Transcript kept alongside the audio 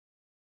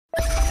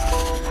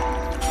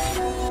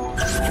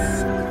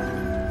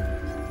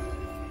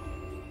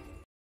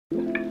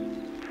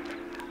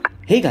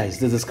Hey guys,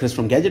 this is Chris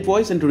from Gadget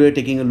Voice, and today we're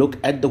taking a look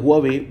at the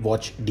HUAWEI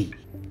Watch D.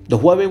 The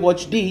HUAWEI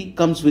Watch D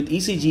comes with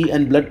ECG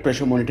and blood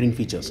pressure monitoring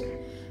features.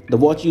 The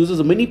watch uses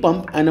a mini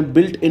pump and a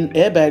built-in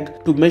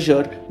airbag to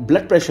measure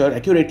blood pressure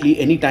accurately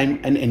anytime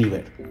and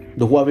anywhere.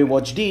 The HUAWEI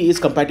Watch D is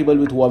compatible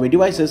with Huawei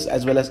devices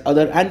as well as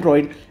other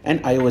Android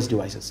and iOS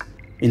devices.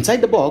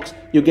 Inside the box,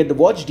 you get the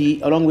Watch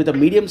D along with a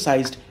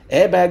medium-sized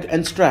airbag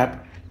and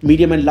strap,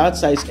 medium and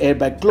large-sized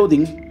airbag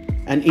clothing,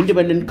 an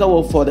independent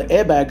cover for the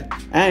airbag,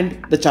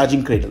 and the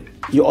charging cradle.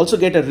 You also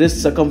get a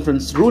wrist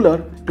circumference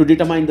ruler to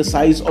determine the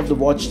size of the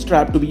watch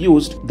strap to be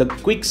used, the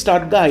quick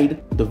start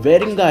guide, the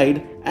wearing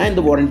guide, and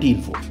the warranty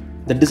info.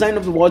 The design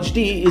of the Watch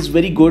D is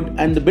very good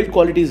and the build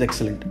quality is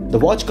excellent. The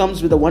watch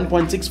comes with a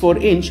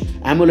 1.64-inch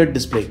AMOLED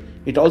display.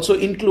 It also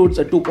includes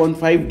a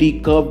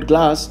 2.5D curved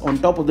glass on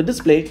top of the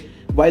display,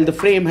 while the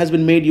frame has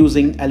been made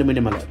using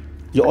aluminum alloy.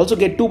 You also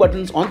get two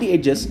buttons on the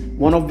edges,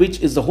 one of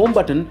which is the home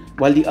button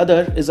while the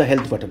other is a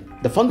health button.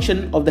 The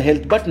function of the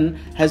health button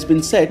has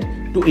been set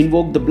to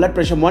invoke the blood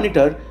pressure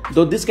monitor,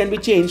 though this can be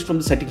changed from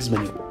the settings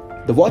menu.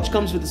 The watch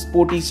comes with a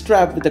sporty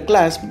strap with a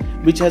clasp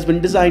which has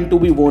been designed to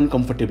be worn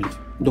comfortably.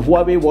 The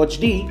HUAWEI Watch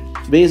D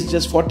weighs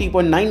just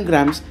 40.9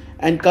 grams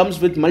and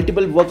comes with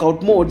multiple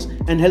workout modes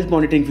and health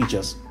monitoring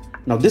features.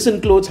 Now this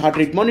includes heart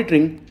rate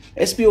monitoring,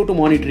 SpO2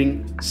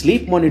 monitoring,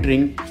 sleep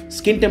monitoring,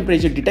 skin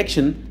temperature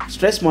detection,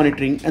 stress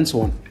monitoring, and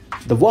so on.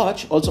 The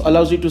watch also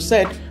allows you to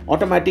set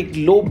automatic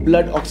low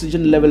blood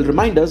oxygen level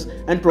reminders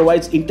and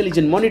provides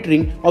intelligent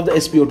monitoring of the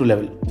SpO2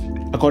 level.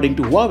 According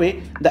to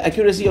Huawei, the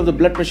accuracy of the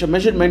blood pressure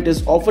measurement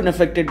is often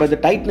affected by the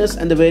tightness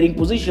and the wearing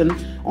position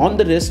on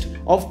the wrist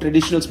of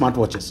traditional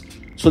smartwatches.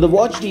 So the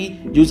Watch D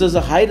uses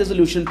a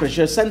high-resolution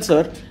pressure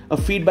sensor, a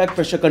feedback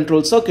pressure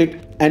control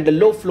circuit, and a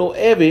low-flow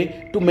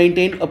airway to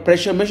maintain a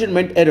pressure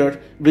measurement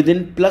error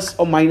within plus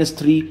or minus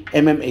 3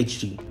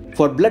 mmHg.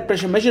 For blood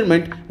pressure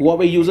measurement,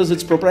 Huawei uses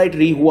its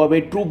proprietary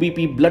Huawei True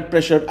BP blood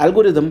pressure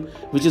algorithm,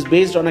 which is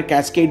based on a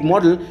cascade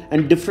model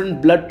and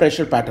different blood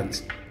pressure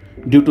patterns.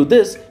 Due to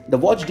this, the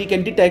Watch D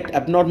can detect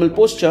abnormal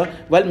posture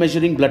while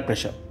measuring blood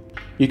pressure.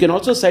 You can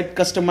also set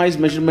customized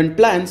measurement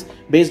plans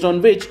based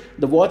on which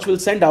the watch will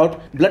send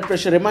out blood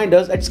pressure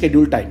reminders at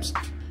scheduled times.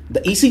 The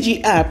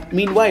ECG app,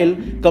 meanwhile,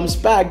 comes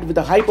packed with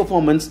a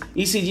high-performance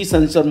ECG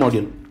sensor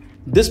module.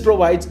 This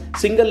provides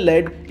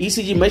single-lead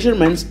ECG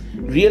measurements,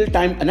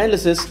 real-time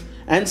analysis,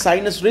 and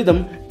sinus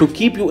rhythm to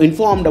keep you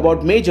informed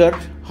about major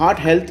heart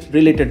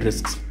health-related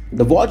risks.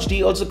 The Watch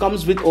D also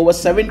comes with over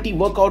 70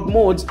 workout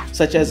modes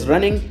such as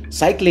running,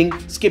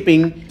 cycling,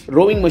 skipping,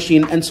 rowing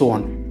machine, and so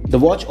on. The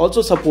watch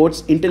also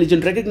supports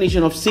intelligent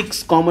recognition of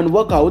 6 common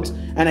workouts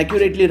and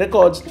accurately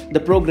records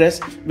the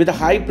progress with a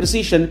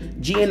high-precision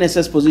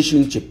GNSS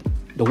positioning chip.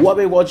 The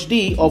HUAWEI Watch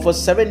D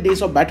offers 7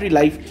 days of battery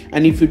life,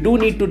 and if you do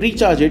need to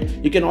recharge it,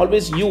 you can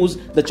always use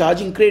the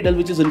charging cradle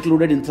which is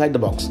included inside the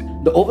box.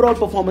 The overall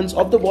performance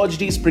of the Watch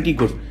D is pretty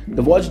good.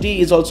 The Watch D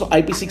is also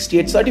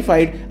IP68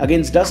 certified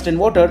against dust and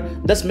water,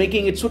 thus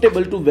making it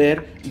suitable to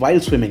wear while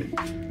swimming.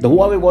 The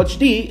HUAWEI Watch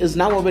D is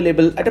now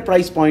available at a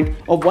price point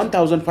of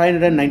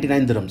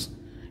 1,599 dirhams.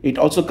 It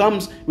also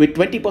comes with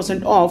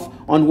 20% off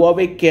on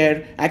Huawei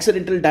Care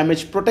accidental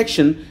damage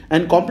protection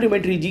and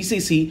complimentary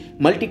GCC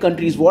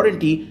multi-countries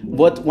warranty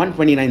worth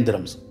 129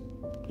 dirhams.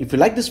 If you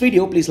like this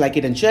video, please like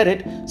it and share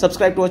it,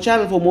 subscribe to our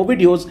channel for more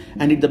videos,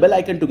 and hit the bell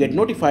icon to get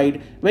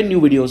notified when new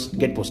videos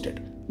get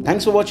posted.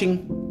 Thanks for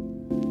watching.